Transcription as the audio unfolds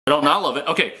I don't not love it.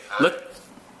 Okay,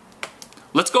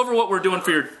 let's go over what we're doing for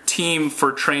your team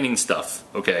for training stuff,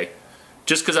 okay?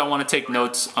 Just because I want to take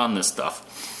notes on this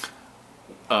stuff.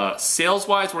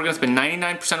 Sales-wise, we're going to spend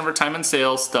 99% of our time on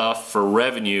sales stuff for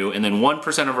revenue, and then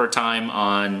 1% of our time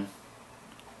on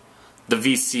the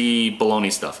VC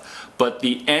baloney stuff. But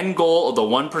the end goal of the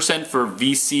 1% for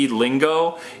VC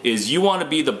lingo is you want to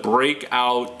be the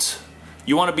breakout,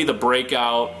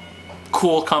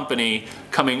 cool company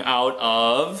coming out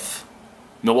of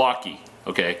Milwaukee,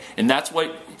 okay? And that's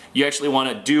what you actually want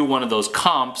to do, one of those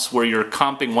comps where you're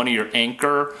comping one of your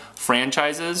anchor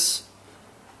franchises.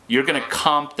 You're going to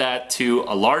comp that to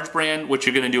a large brand, which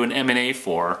you're going to do an M&A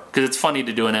for, because it's funny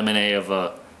to do an M&A of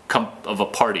a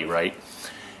party, right?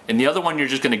 And the other one you're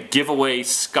just going to give away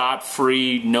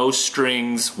scot-free, no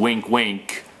strings, wink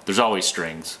wink. There's always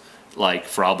strings, like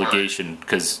for obligation,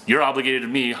 because you're obligated to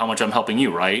me how much I'm helping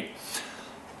you, right?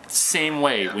 Same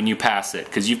way when you pass it,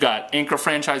 because you've got anchor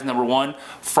franchise number 1,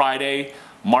 Friday,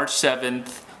 March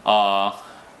 7th,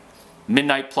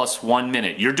 midnight plus 1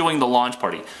 minute. You're doing the launch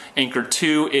party. Anchor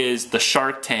 2 is the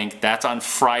Shark Tank. That's on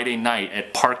Friday night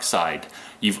at Parkside.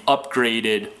 You've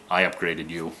upgraded, I upgraded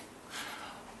you,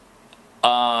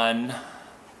 on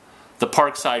the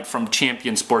Parkside from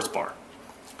Champion Sports Bar.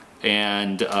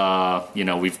 And, you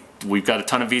know, we've got a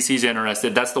ton of VCs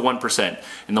interested. That's the 1%.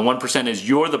 And the 1% is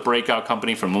you're the breakout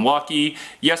company from Milwaukee.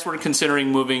 Yes, we're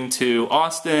considering moving to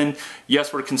Austin.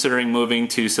 Yes, we're considering moving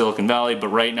to Silicon Valley. But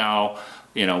right now,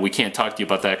 you know, we can't talk to you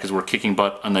about that because we're kicking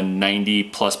butt on the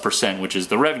 90+%, which is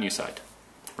the revenue side,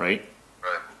 right?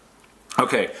 Right.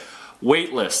 Okay,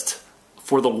 wait list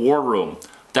for the war room.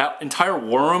 That entire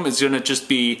war room is going to just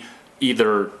be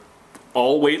either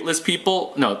all waitlist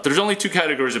people. No, there's only 2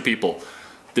 categories of people.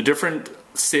 The different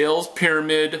sales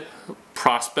pyramid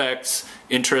prospects,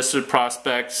 interested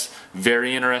prospects,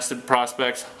 very interested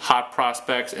prospects, hot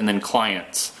prospects, and then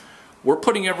clients. We're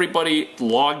putting everybody,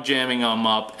 log jamming them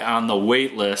up on the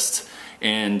wait list,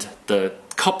 and the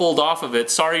coupled off of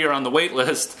it, sorry you're on the wait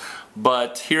list,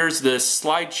 but here's this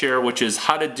slide share, which is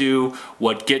how to do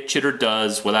what Get Chitter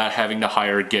does without having to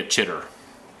hire Get Chitter.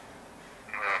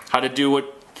 How to do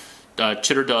what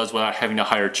Chitter does without having to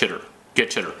hire Get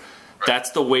Chitter.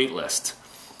 That's the wait list.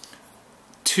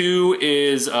 2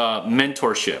 is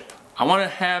mentorship. I want to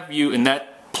have you, and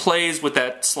that plays with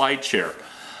that slide share.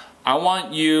 I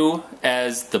want you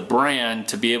as the brand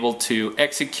to be able to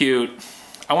execute,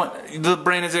 I want the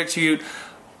brand to execute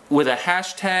with a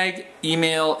hashtag,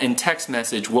 email, and text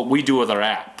message what we do with our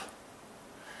app.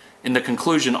 And the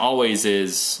conclusion always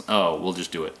is, oh, we'll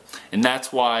just do it. And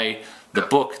that's why the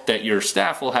book that your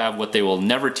staff will have, what they will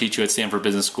never teach you at Stanford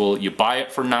Business School, you buy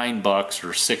it for $9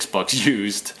 or $6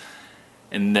 used,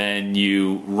 and then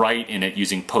you write in it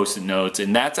using Post-it notes.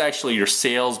 And that's actually your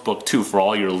sales book too for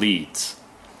all your leads.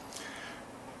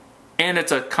 And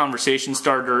it's a conversation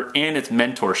starter, and it's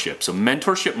mentorship. So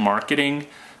mentorship marketing,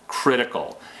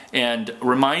 critical. And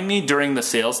remind me during the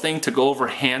sales thing to go over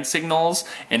hand signals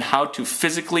and how to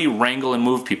physically wrangle and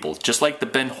move people. Just like the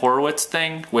Ben Horowitz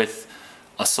thing with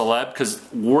a celeb, because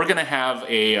we're going to have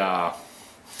a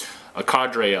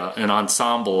cadre, an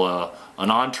ensemble,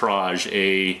 an entourage,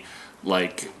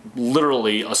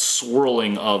 literally a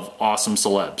swirling of awesome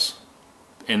celebs.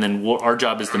 And then our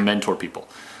job is to mentor people.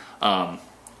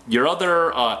 Your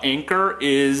other anchor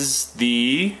is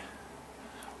the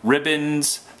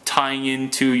ribbons tying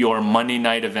into your Monday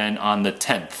night event on the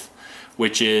 10th,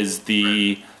 which is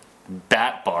the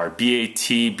BAT bar,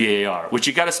 B-A-T-B-A-R, which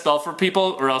you got to spell for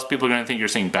people or else people are going to think you're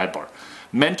saying bad bar.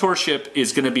 Mentorship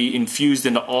is going to be infused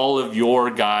into all of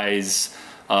your guys'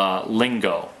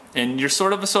 lingo. And you're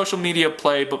sort of a social media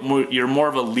play, but you're more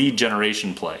of a lead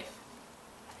generation play.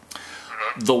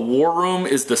 The war room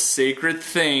is the sacred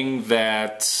thing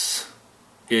that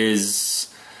is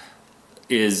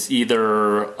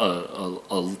either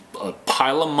a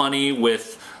pile of money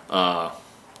with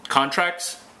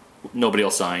contracts nobody will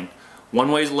sign,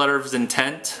 one-way letter of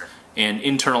intent, and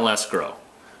internal escrow.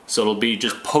 So it'll be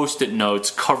just post-it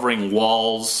notes covering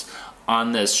walls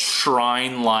on this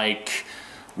shrine-like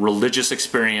religious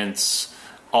experience,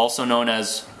 also known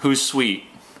as Who's Sweet?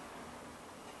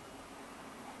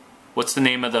 What's the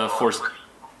name of the force?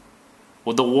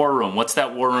 Well, the war room. What's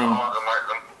that war room?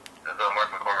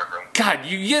 God,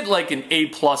 you get like an A+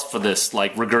 for this,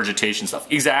 like regurgitation stuff.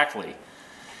 Exactly.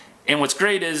 And what's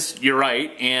great is you're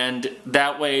right, and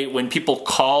that way when people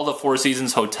call the Four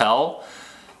Seasons Hotel,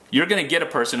 you're going to get a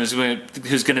person who's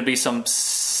going to be some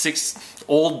seasoned.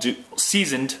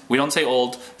 We don't say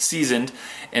old, seasoned,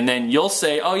 and then you'll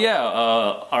say, "Oh yeah,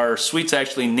 our suite's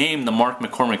actually named the Mark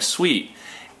McCormick Suite."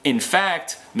 In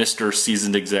fact, Mr.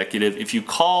 Seasoned Executive, if you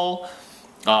call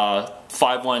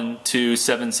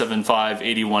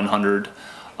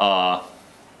 512-775-8100.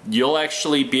 You'll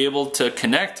actually be able to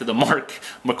connect to the Mark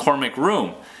McCormick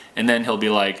room, and then he'll be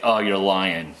like, oh, you're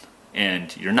lying,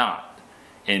 and you're not.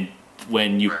 And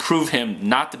when you prove him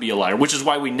not to be a liar, which is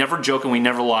why we never joke and we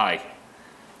never lie,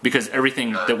 because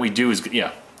everything that we do is,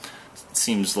 yeah, it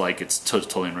seems like it's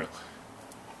totally unreal.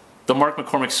 The Mark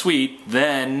McCormick suite,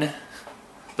 then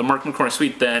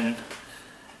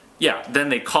yeah, then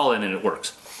they call in and it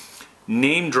works.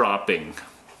 Name dropping.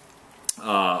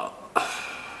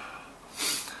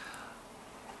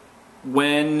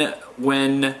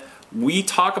 When we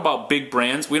talk about big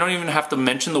brands, we don't even have to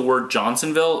mention the word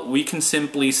Johnsonville. We can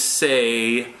simply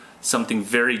say something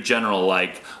very general,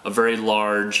 like a very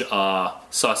large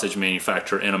sausage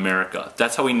manufacturer in America.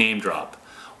 That's how we name drop.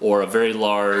 Or a very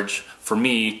large, for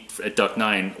me, at Duck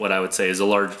 9, what I would say is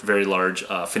a very large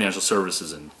financial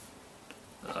services and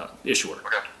issuer.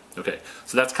 Okay,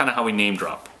 so that's kind of how we name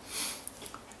drop.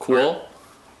 Cool?